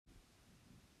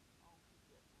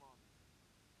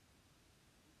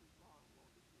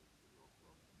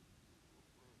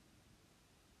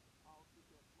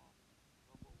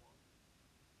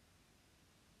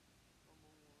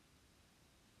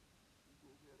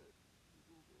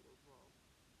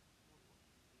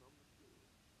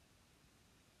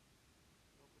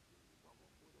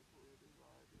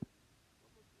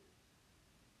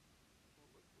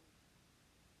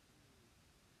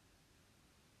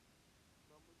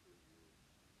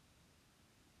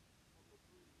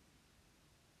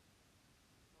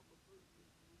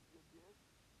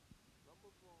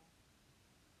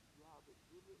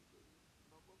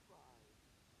Number five,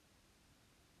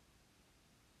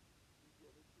 you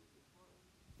get it to your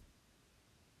friends.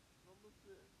 Number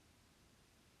six,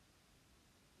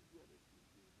 you get it to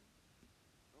Stevie.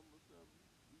 Number seven,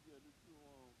 you get it to